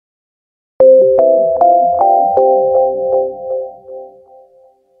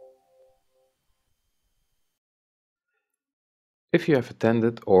If you have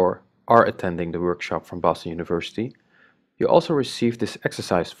attended or are attending the workshop from Boston University, you also receive this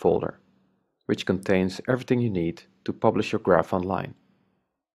exercise folder, which contains everything you need to publish your graph online.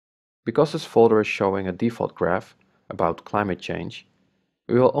 Because this folder is showing a default graph about climate change,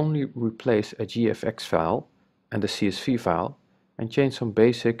 we will only replace a GFX file and a CSV file and change some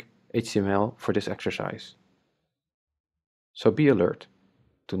basic HTML for this exercise. So be alert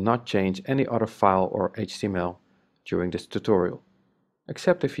to not change any other file or HTML during this tutorial,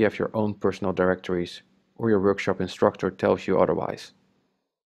 except if you have your own personal directories or your workshop instructor tells you otherwise.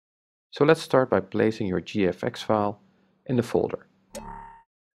 So let's start by placing your GFX file in the folder.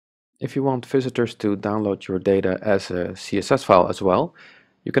 If you want visitors to download your data as a CSS file as well,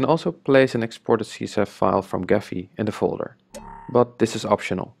 you can also place an exported CSV file from Gephi in the folder, but this is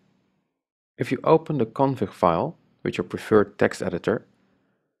optional. If you open the config file with your preferred text editor,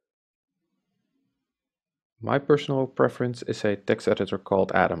 my personal preference is a text editor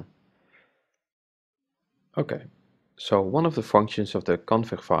called Atom. Okay, so one of the functions of the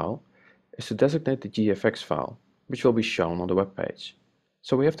config file is to designate the GFX file, which will be shown on the web page.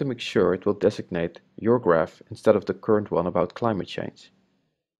 So we have to make sure it will designate your graph instead of the current one about climate change.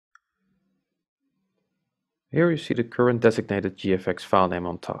 Here you see the current designated GFX file name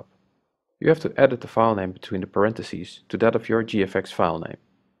on top. You have to edit the file name between the parentheses to that of your GFX file name.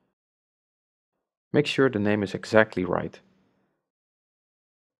 Make sure the name is exactly right.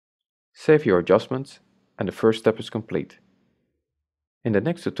 Save your adjustments and the first step is complete. In the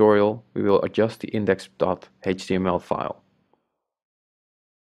next tutorial, we will adjust the index.html file.